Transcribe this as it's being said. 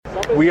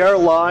We are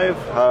live.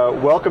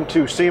 Welcome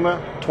to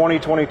SEMA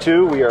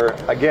 2022. We are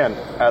again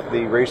at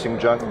the Racing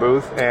Junk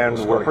booth, and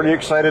we're pretty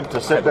excited to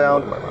sit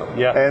down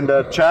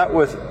and chat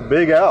with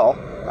Big Al.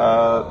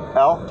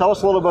 Al, tell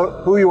us a little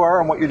about who you are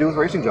and what you do with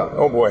Racing Junk.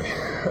 Oh boy.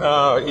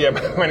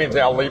 My name's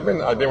Al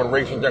Liebmann. I've been with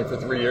Racing Junk for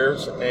 3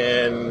 years,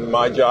 and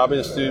my job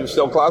is to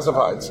sell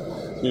classifieds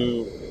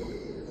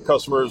to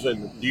customers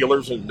and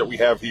dealers that we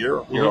have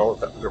here. You know,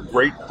 they're a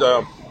great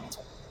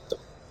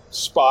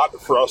spot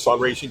for us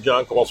on Racing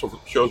Junk, also for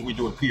shows we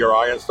do in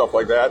PRI and stuff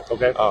like that.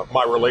 Okay.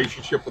 My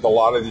relationship with a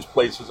lot of these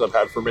places I've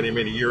had for many,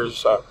 many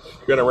years.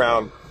 Been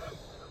around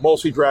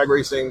mostly drag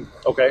racing.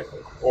 Okay.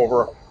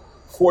 Over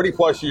 40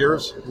 plus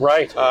years.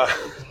 Right.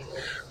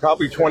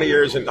 Probably 20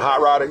 years in hot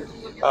rodding,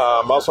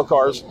 muscle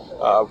cars.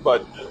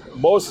 But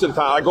most of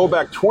the time, I go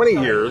back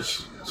 20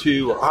 years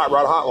to Hot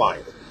Rod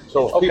Hotline.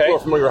 So if people are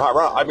familiar with Hot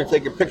Rod, I've been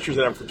taking pictures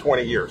of them for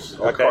 20 years,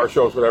 at car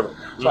shows, whatever.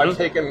 So I've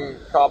taken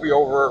probably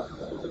over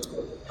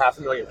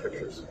 500,000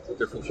 pictures of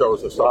different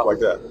shows and stuff like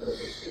that.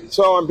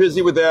 So I'm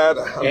busy with that.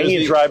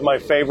 You drive my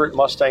favorite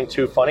Mustang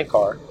 2 funny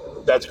car.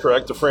 That's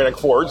correct, the Frantic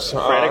Fords.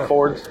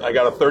 Fords. I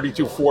got a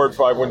 32 Ford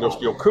 5-window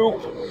steel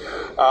coupe.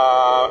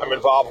 I'm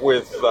involved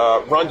with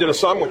Run to the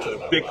Sun, which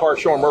is a big car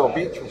show in Myrtle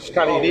Beach, which is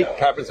kind of unique. It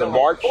happens in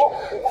March.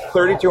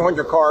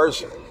 3,200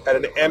 cars at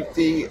an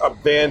empty,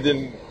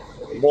 abandoned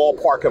mall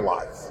parking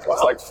lot.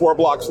 It's like 4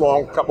 blocks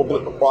long, a couple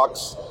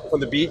blocks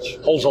from the beach.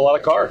 Holds a lot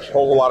of cars.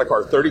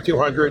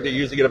 3,200. They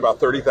usually get about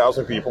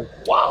 30,000 people.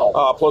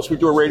 Wow. Plus, we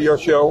do a radio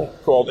show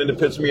called In the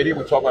Pits Media.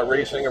 We talk about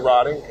racing and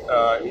rodding.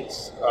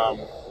 It's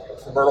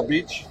from Myrtle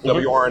Beach,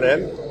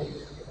 WRNN.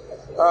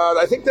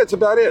 I think that's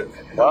about it.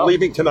 Wow. I'm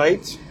leaving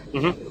tonight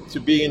to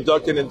be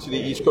inducted into the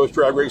East Coast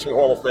Drag Racing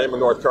Hall of Fame in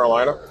North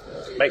Carolina.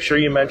 Make sure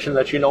you mention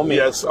that you know me.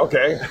 Yes,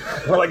 okay.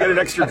 Will I get an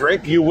extra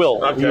drink? You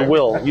will. Okay.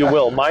 You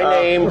will. My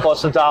name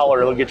plus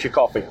 $1, it'll get you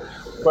coffee.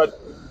 But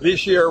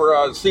this year,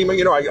 SEMA,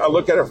 I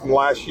look at it from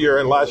last year,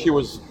 and last year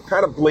was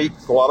kind of bleak,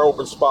 a lot of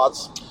open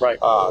spots. Right.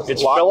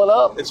 It's filling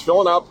up. It's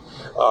filling up.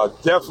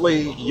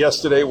 Definitely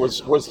yesterday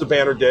was the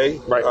banner day.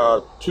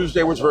 Right.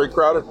 Tuesday was very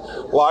crowded.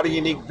 A lot of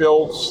unique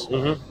builds.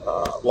 A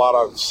lot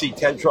of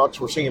C10 trucks.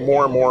 We're seeing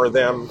more and more of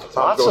them.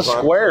 Lots of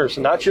squares,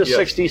 not just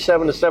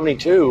 67 to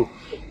 72.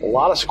 A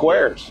lot of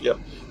squares. Yep.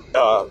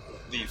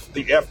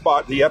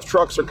 The F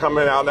trucks are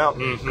coming out now.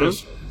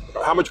 Because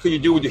how much can you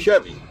do with your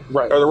Chevy?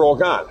 Right. Or they're all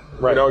gone.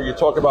 Right. We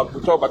talk about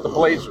the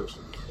Blazers.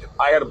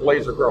 I had a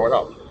Blazer growing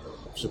up.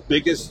 It's the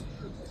biggest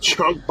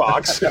junk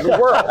box in the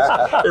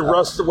world. It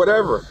rusted,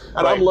 whatever.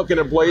 And I'm looking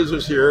at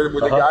Blazers here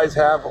where the guys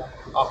have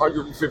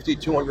 $150,000,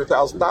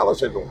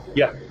 $200,000 into them.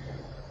 Yeah.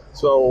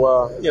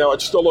 So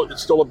it's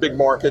still a big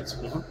market.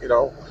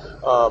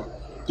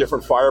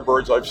 Different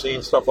Firebirds I've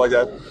seen, stuff like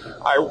that.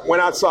 I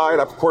went outside.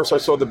 Of course, I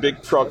saw the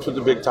big trucks with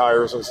the big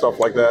tires and stuff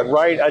like that.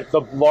 Right.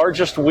 The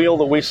largest wheel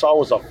that we saw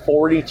was a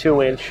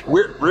 42-inch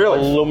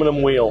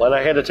aluminum wheel, and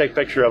I had to take a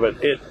picture of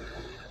it. It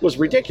was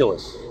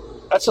ridiculous.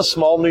 That's a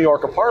small New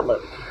York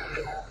apartment.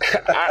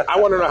 I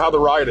want to know how the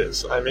ride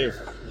is. I mean,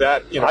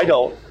 I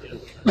don't.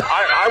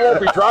 I won't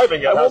be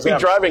driving it. I won't be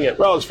driving it.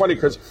 Well, it's funny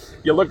because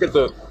you look at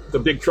the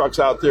big trucks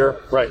out there.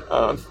 Right.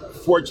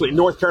 Fortunately,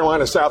 North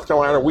Carolina, South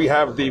Carolina, we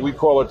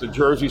call it the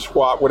Jersey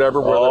squat,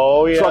 whatever,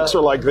 where the trucks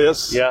are like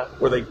this,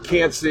 where they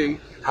can't see.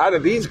 How do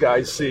these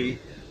guys see?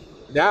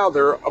 Now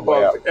they're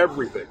above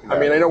everything. Yeah. I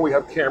mean, I know we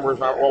have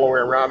cameras all the way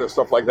around and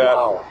stuff like that,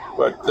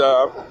 but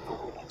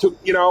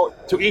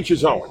to each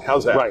his own.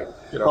 How's that? Right.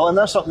 Well, and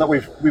that's something that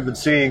we've been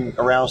seeing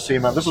around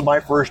SEMA. This is my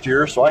first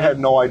year, so I had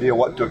no idea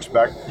what to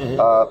expect.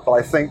 But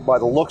I think by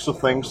the looks of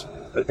things,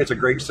 it's a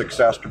great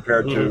success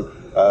compared to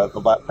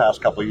the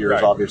past couple of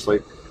years,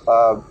 obviously.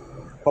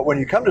 But when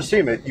you come to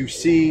SEMA, you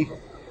see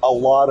a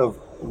lot of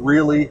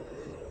really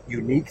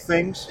unique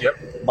things.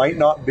 Yep. Might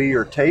not be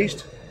your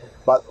taste,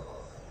 but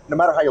no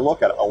matter how you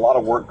look at it, a lot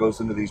of work goes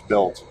into these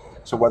builds.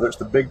 So whether it's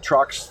the big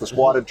trucks, the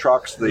squatted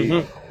trucks,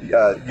 the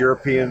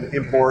European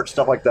import,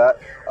 stuff like that,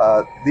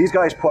 these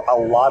guys put a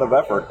lot of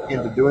effort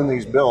into doing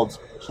these builds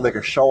so they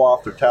can show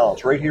off their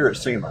talents right here at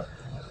SEMA.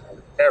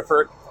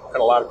 Effort and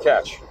a lot of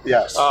cash.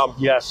 Yes.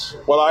 Yes.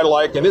 What I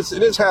like, and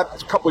this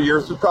happened a couple of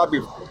years,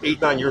 probably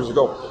 8-9 years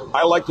ago,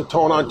 I like the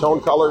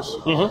tone-on-tone colors.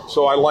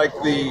 So I like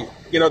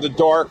the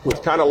dark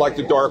with kind of like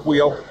the dark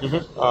wheel.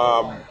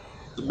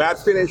 The matte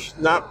finish,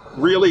 not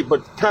really,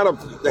 but kind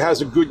of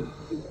has a good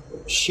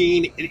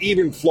sheen and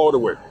even flow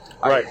to it.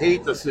 I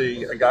hate to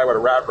see a guy with a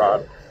rat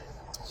rod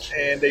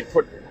and they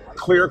put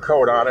clear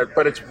coat on it,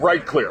 but it's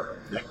bright clear.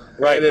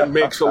 Right, and it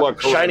makes it look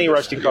shiny,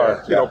 rusty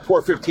car.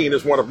 Port 15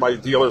 is one of my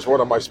dealers,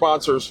 one of my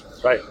sponsors.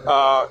 Right,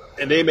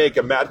 and they make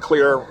a matte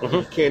clear.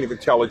 You can't even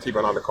tell it's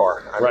even on the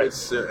car. I mean,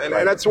 it's, and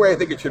that's the way I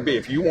think it should be.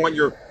 If you want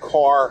your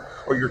car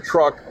or your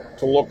truck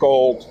to look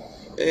old,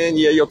 and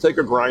you'll take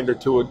a grinder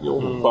to it,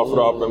 you'll buff it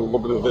up and a little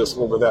bit of this, a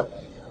little bit of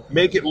that.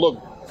 Make it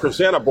look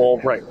presentable,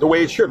 the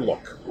way it should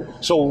look.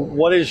 So,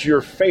 what is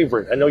your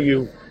favorite? I know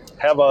you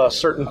have a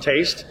certain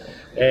taste,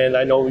 and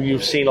I know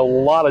you've seen a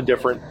lot of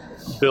different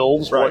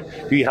builds. Right.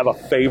 Do you have a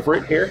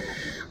favorite here?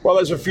 Well,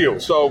 there's a few.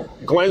 So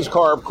Glenn's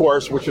car, of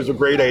course, which is a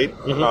grade 8.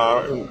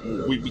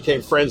 We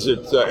became friends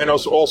at, and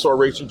also a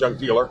racing junk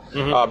dealer.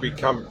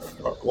 Become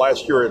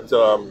last year at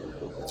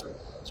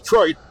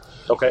Detroit.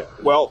 Okay.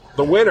 Well,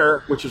 the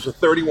winner, which is a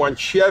 31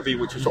 Chevy,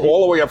 which is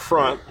all the way up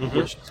front,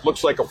 which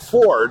looks like a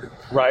Ford.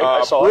 Right,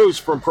 I saw Bruce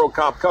from Pro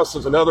Comp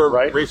Customs, another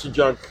racing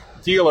junk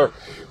dealer.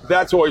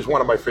 That's always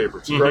one of my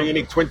favorites. Very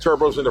unique, twin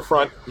turbos in the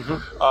front.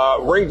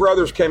 Ring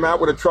Brothers came out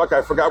with a truck.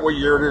 I forgot what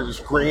year it is.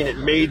 Green. It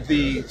made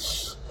the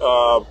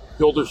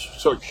Builders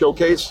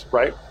Showcase.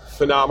 Right.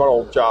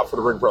 Phenomenal job for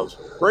the Ring Brothers.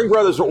 Ring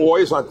Brothers are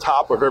always on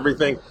top of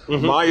everything.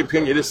 In my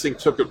opinion, this thing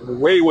took it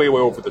way, way,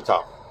 way over the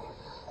top.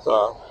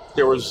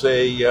 There was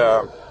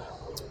a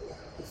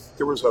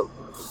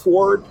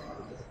Ford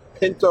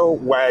Pinto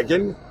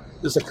wagon.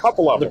 There's a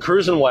couple of them. The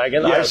cruising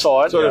wagon. Yes. I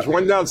saw it. So there's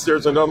one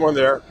downstairs, another one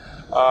there.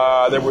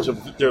 There was a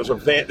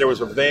van.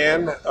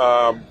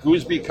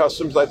 Gooseby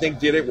Customs, I think,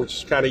 did it, which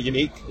is kind of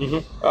unique.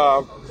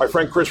 My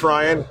friend Chris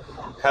Ryan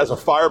has a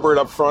Firebird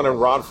up front,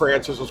 and Ron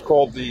Francis is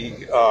called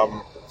the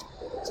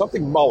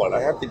something mullet.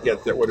 I have to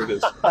get that what it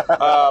is.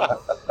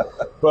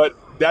 But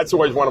that's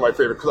always one of my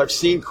favorites because I've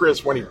seen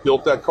Chris when he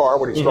built that car,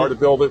 when he started to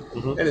build it,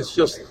 and it's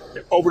just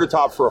over the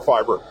top for a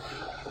Firebird.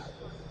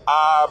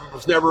 I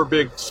was never a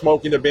big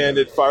Smoking the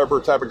Bandit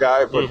Firebird type of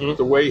guy, but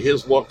the way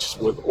his looks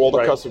with all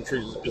the custom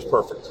trees is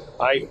perfect.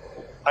 I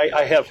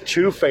have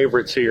two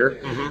favorites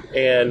here,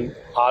 and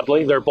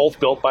oddly, they're both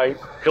built by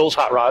Hills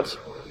Hot Rods.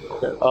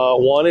 Okay.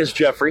 One is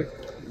Jeffrey,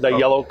 the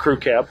yellow crew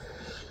cab.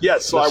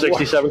 Yes, so the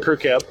 67 crew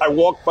cab. I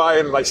walked by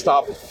it and I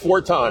stopped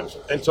 4 times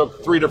and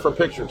took 3 different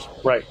pictures.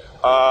 Right.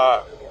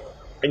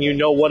 And you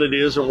know what it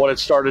is and what it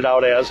started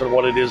out as and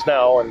what it is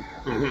now. And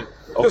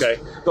okay,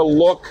 just the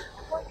look.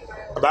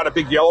 I'm not a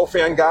big yellow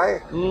fan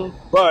guy,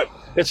 but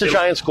it's a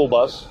giant school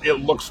bus. It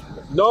looks.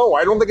 No,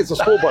 I don't think it's a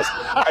school bus.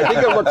 I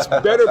think it looks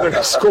better than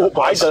a school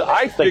bus.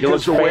 I think it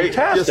looks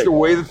fantastic. Just the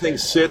way the thing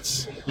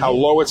sits, how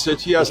low it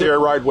sits. He has air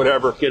ride,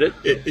 whatever. Get it?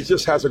 It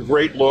just has a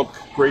great look,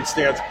 great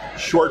stance.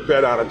 Short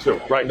bed on it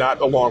too. Right. Not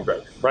a long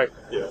bed. Right.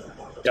 Yeah.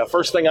 Yeah.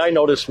 First thing I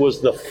noticed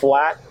was the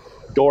flat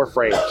door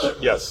frames.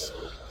 Yes.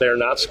 They're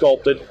not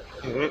sculpted.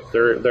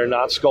 They're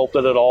not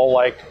sculpted at all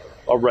like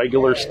a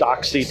regular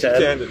stock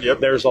C10. Yep.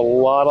 There's a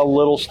lot of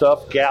little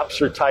stuff.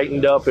 Gaps are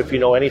tightened up. If you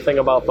know anything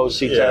about those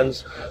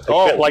C10s,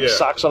 they fit like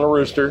socks on a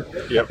rooster.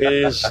 Yep. It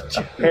is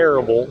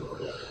terrible.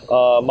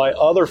 My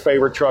other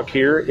favorite truck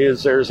here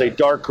is there's a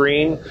dark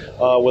green with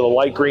a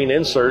light green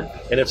insert,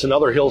 and it's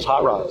another Hills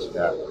Hot Rods.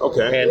 Yeah.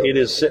 Okay. And it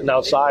is sitting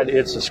outside.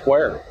 It's a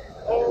square.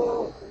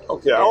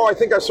 Okay. Oh, I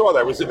think I saw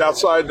that. Was it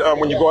outside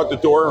when you go out the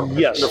door?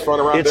 Yes. In the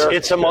front around there?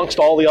 It's amongst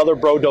all the other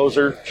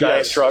Brodozer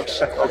giant trucks.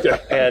 Okay.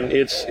 And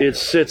it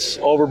sits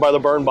over by the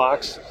burn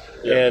box,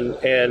 and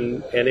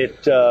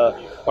it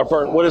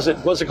what is it?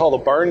 What's it called?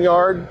 The burn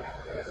yard?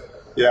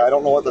 Yeah, I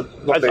don't know what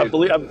I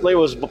believe it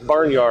was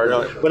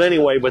barnyard, but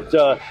anyway, but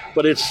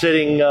it's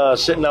sitting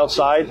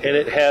outside, and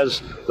it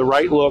has the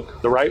right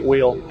look, the right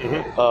wheel,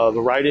 the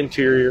right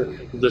interior,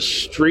 the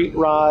street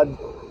rod.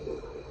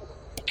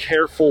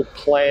 Careful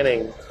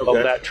planning of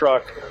that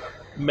truck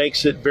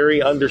makes it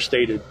very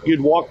understated.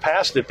 You'd walk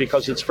past it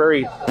because it's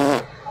very.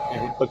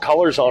 The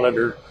colors on it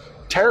are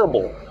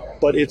terrible,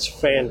 but it's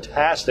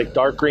fantastic.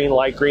 Dark green,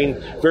 light green,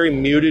 very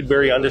muted,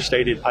 very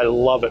understated. I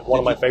love it. One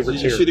of my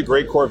favorites here. Did you see the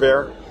great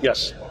Corvair?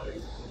 Yes.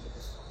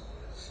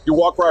 You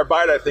walk right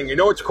by that thing, you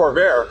know it's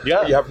Corvair.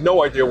 Yeah. You have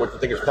no idea what the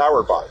thing is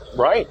powered by.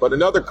 Right. But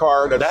another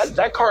car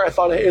that car, I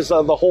thought is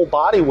the whole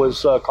body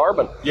was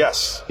carbon.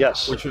 Yes.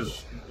 Yes. Which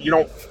is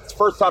it's the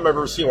first time I've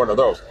ever seen one of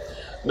those.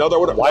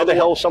 Why the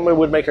hell someone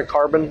would make a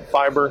carbon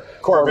fiber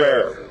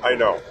Corvair? I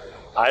know.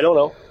 I don't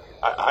know.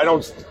 I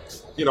don't.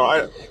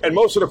 And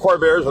most of the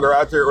Corvairs that are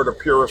out there are the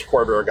purest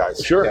Corvair guys.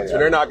 Sure. So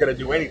they're not going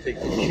to do anything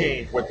to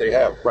change what they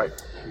have. Right.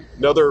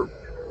 Another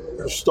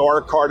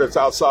star car that's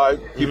outside,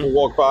 people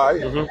walk by,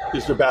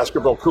 is the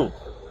Baskerville Coupe.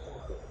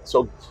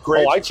 So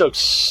great. Oh, I took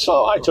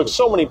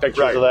so many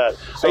pictures of that.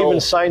 I even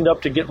signed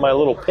up to get my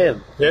little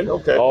pin. Pin?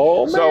 Okay.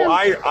 Oh, man. So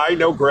I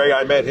know Gray.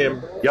 I met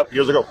him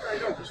years ago.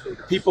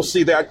 People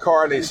see that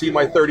car and they see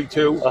my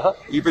 32.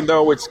 Even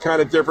though it's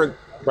kind of different,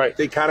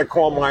 they kind of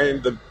call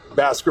mine the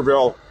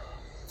Baskerville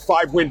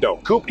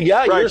 5-window coupe.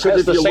 Yeah, yours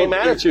has the same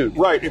attitude.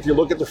 If you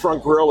look at the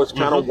front grille, it's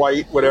kind of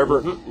white,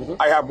 whatever.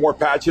 I have more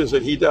patches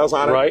than he does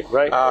on it.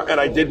 Right. And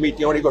I did meet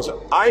the owner. He goes,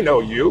 I know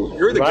you.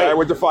 You're the guy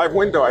with the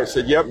 5-window. I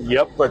said,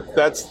 yep. But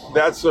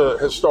that's a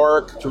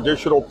historic,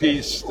 traditional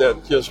piece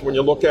that just when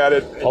you look at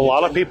it. A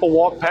lot of people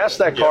walk past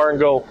that car and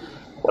go,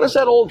 what is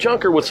that old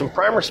junker with some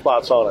primer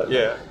spots on it?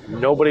 Yeah.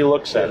 Nobody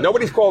looks at it.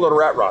 Nobody's called it a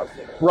rat rod.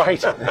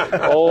 Right.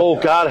 Oh,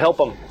 God help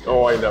them.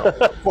 Oh, I know.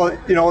 Well,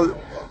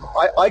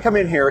 I come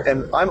in here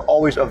and I'm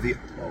always of the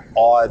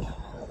odd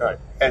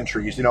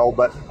entries,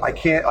 but I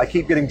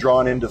keep getting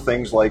drawn into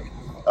things like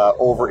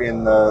over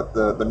in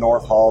the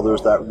North Hall,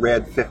 there's that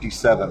red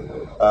 57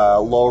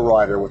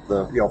 lowrider with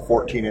the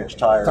 14-inch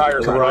tires.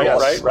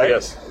 Right.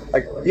 Yes.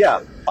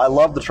 I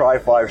love the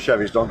Tri-5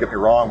 Chevys. Don't get me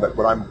wrong, but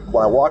when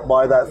I walk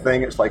by that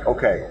thing, it's like,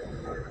 okay,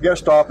 you got to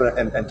stop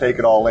and take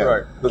it all in.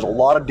 Right. There's a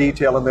lot of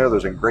detail in there.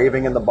 There's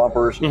engraving in the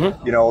bumpers, you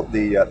know,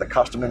 the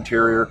custom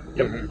interior.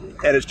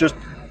 And it's just,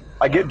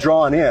 I get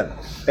drawn in.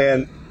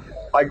 And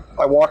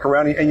I walk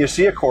around and you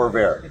see a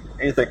Corvair.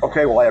 And you think,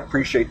 okay, well, I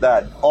appreciate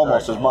that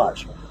almost as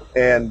much.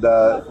 And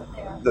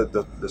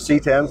the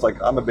C10s,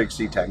 like I'm a big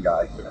C10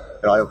 guy.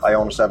 And I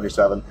own a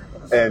 77.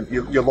 And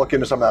you look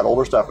into some of that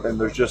older stuff,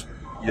 and there's just,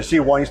 you see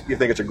one, you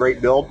think it's a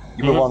great build,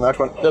 you move on to the next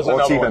one, There's it's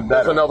another even one.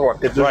 better. There's another one.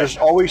 There's just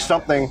always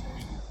something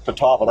to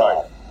top it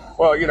off.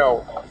 Well, you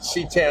know,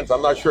 C10s,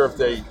 I'm not sure if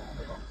they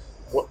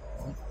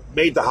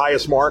made the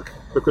highest mark,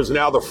 because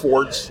now the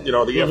Fords, you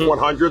know, the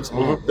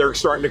F100s, they're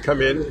starting to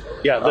come in.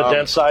 Yeah, the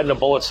dent side and the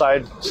bullet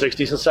side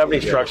 60s and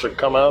 70s trucks are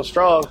coming out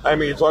strong. I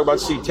mean, you talk about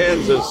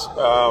C10s,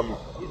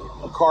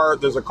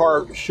 there's a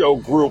car show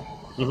group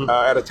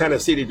out of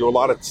Tennessee. They do a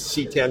lot of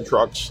C10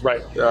 trucks.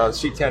 Right.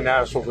 C10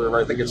 Nationals,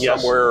 I think it's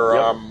Yes. somewhere.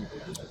 Yep.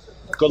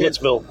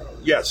 Goodlettsville.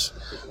 Yes.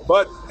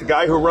 But the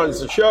guy who runs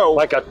the show.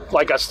 Like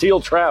a steel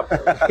trap.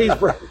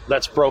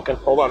 That's broken.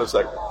 Hold on a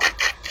second.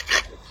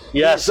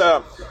 Yes.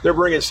 They're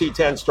bringing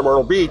C10s to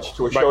Myrtle Beach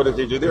to a show that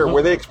they do there,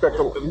 where they expect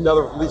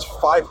another at least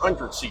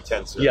 500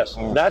 C10s there. Yes.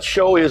 That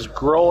show is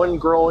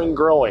growing.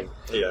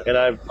 Yeah. And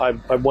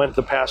I went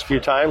the past few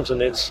times,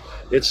 and it's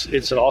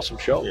an awesome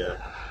show.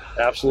 Yeah.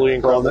 Absolutely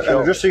incredible And show.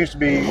 there just seems to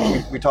be,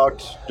 we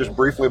talked just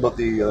briefly about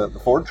the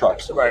Ford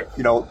trucks. Right.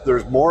 You know,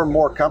 there's more and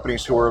more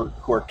companies who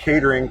are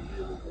catering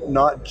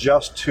not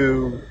just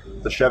to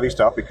the Chevy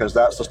stuff, because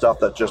that's the stuff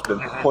that's just been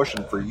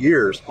pushing for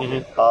years.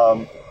 You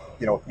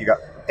know, you got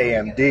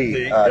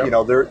AMD. You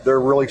know, they're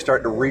really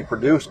starting to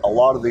reproduce a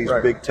lot of these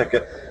big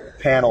ticket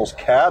panels,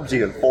 cabs,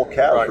 even full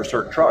cabs for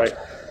certain trucks.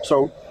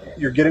 So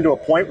you're getting to a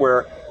point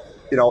where,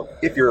 you know,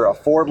 if you're a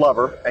Ford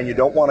lover and you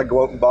don't want to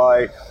go out and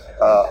buy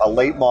a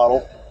late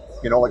model,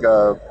 you know, like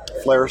a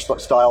flare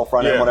style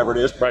front end, whatever it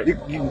is,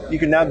 you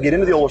can now get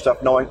into the older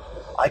stuff knowing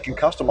I can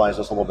customize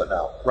this a little bit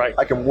now. Right.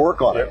 I can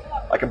work on it.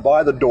 I can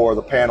buy the door,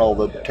 the panel,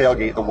 the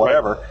tailgate, the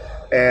whatever,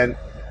 and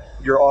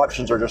your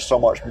options are just so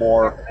much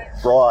more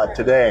broad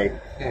today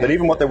than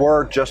even what they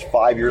were just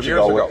 5 years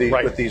ago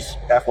with these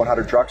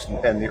F100 trucks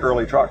and the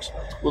early trucks.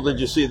 Well, did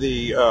you see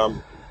the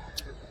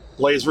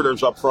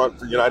lasers up front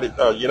for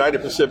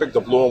United Pacific,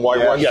 the blue and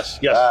white ones? Yes.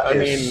 I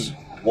mean,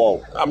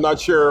 whoa. I'm not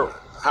sure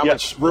how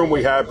much room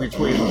we have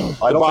between the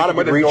bottom think and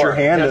you the reach door. your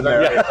hand in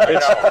there.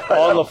 It's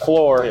on the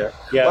floor. Yeah,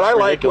 But I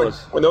like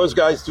ridiculous. when those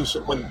guys do,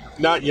 when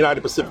not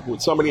United Pacific,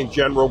 with somebody in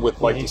general with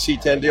like the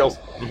C10 deals,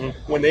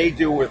 when they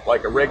do with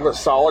like a regular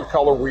solid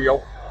color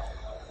wheel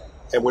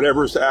and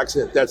whatever's the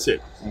accident, that's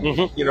it.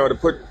 You know, to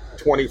put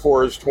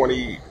 24s,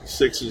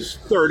 26s,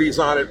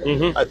 30s on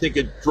it, I think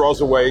it draws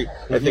away.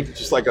 I think it's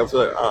just like a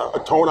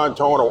tone on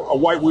tone, a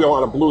white wheel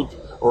on a blue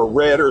or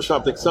red or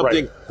something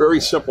very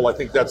simple. I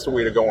think that's the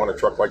way to go on a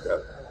truck like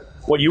that.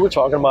 What you were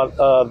talking about,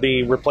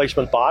 the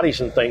replacement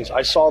bodies and things,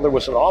 I saw there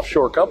was an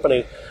offshore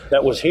company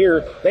that was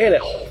here. They had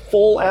a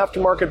full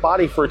aftermarket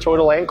body for a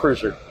Toyota Land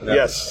Cruiser.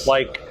 Yes.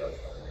 Like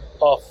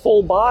a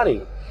full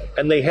body.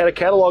 And they had a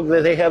catalog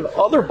that they have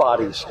other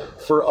bodies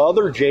for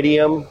other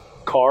JDM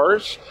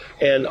cars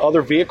and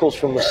other vehicles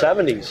from the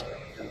 70s.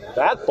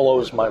 That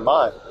blows my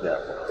mind.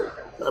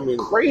 I mean,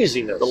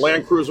 Craziness. the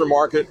Land Cruiser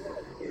market,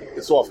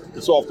 it's off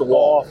the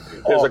wall.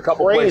 There's a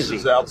couple crazy.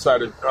 places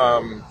outside of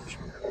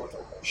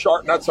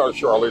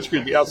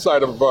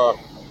outside of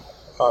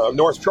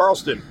North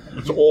Charleston.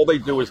 It's all they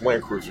do is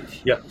Land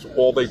Cruisers. Yeah. It's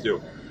all they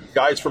do.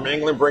 Guys from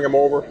England bring them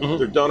over.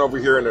 They're done over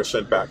here and they're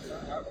sent back.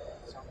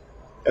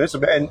 And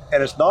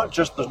it's not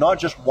just, there's not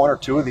just one or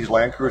two of these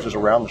Land Cruisers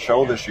around the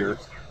show this year.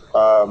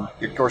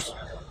 Of course,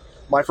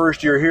 my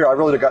first year here, I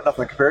really got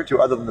nothing to compare it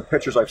to other than the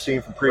pictures I've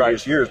seen from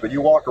previous years. But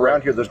you walk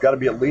around here, there's got to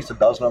be at least a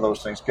dozen of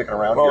those things kicking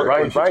around here. I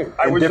in was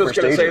just different going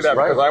to say stages. that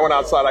because I went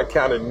outside, I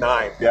counted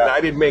 9. Yeah. And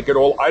I didn't make it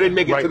all. I didn't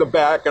make it to the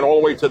back and all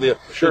the way to the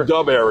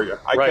dub area.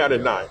 I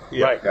counted 9.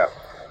 Yeah. Right. Yeah.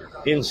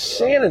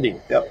 Insanity.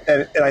 Yep.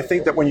 And I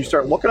think that when you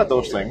start looking at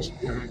those things,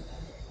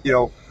 you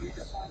know,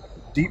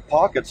 deep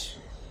pockets,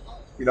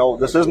 you know,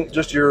 this isn't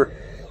just your,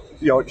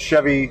 you know,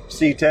 Chevy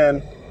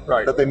C10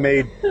 that they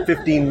made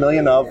 15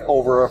 million of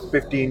over a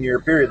 15-year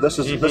period. This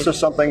is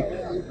something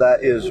that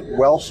is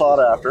well sought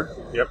after.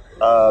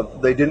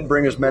 Yep. They didn't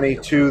bring as many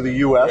to the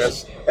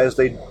U.S. as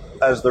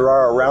there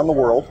are around the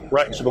world.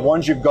 Right. So the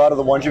ones you've got are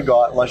the ones you've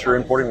got, unless you're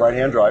importing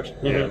right-hand drives.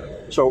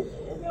 So,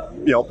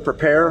 you know,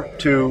 prepare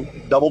to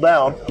double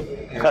down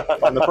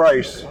on the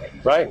price.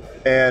 Right.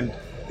 And,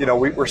 you know,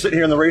 we're sitting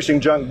here in the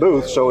Racing Junk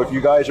booth, so if you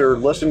guys are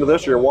listening to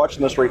this or you're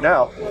watching this right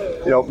now,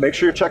 you know, make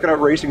sure you're checking out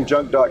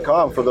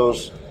racingjunk.com for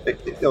those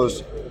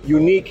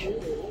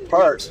unique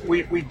parts.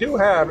 We do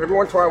have, every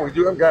once in a while, we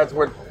do have guys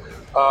with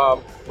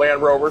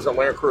Land Rovers and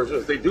Land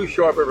Cruisers. They do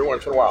show up every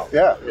once in a while.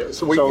 Yeah.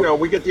 So we, you know,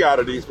 we get the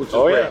oddities, which is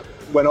great.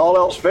 When all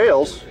else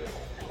fails,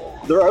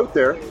 they're out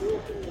there,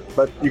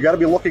 but you got to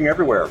be looking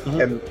everywhere.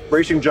 And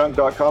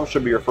racingjunk.com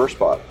should be your first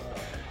spot.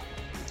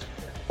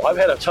 Well, I've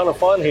had a ton of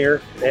fun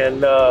here,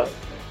 and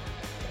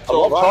I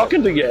love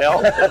talking to you,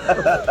 Al.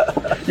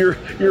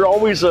 You're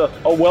always a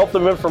wealth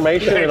of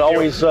information and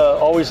always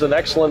an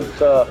excellent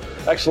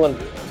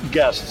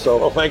guest. So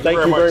well, thank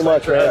you very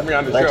much for having me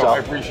on the show. I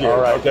appreciate it.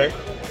 Right. Okay.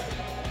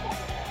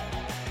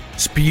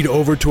 Speed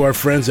over to our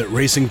friends at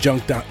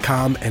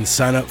racingjunk.com and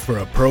sign up for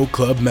a Pro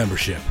Club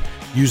membership.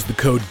 Use the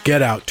code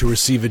GETOUT to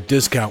receive a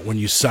discount when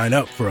you sign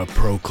up for a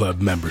Pro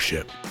Club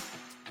membership.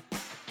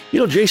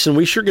 Jason,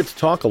 we sure get to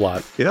talk a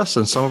lot. Yes,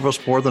 and some of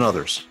us more than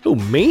others. Who,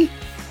 me?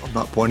 I'm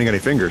not pointing any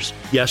fingers.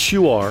 Yes,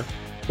 you are.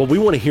 But we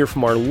want to hear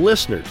from our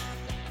listeners.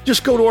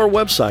 Just go to our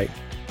website,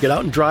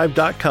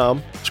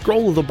 getoutanddrive.com,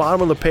 scroll to the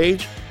bottom of the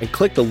page, and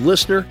click the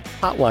listener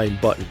hotline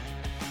button.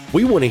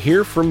 We want to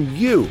hear from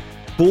you.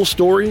 Cool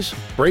stories,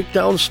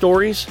 breakdown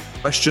stories,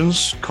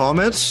 Questions,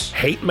 comments,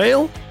 hate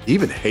mail,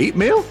 even hate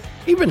mail?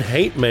 even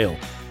hate mail.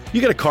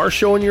 You got a car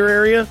show in your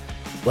area?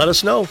 Let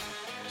us know.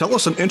 Tell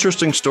us an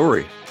interesting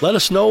story. Let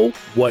us know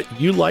what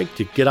you like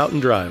to get out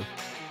and drive.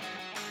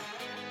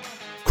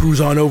 Cruise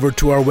on over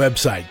to our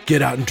website,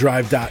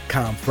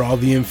 getoutanddrive.com, for all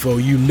the info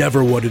you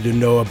never wanted to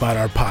know about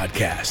our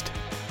podcast.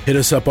 Hit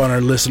us up on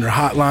our listener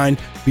hotline,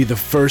 be the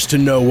first to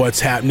know what's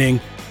happening,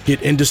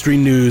 get industry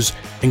news,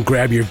 and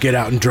grab your Get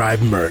Out and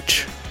Drive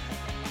merch.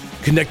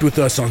 Connect with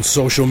us on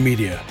social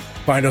media.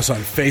 Find us on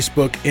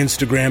Facebook,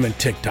 Instagram, and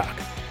TikTok.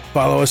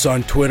 Follow us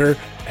on Twitter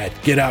at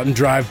Get Out and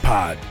Drive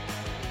Pod.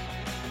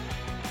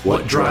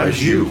 What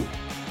drives you?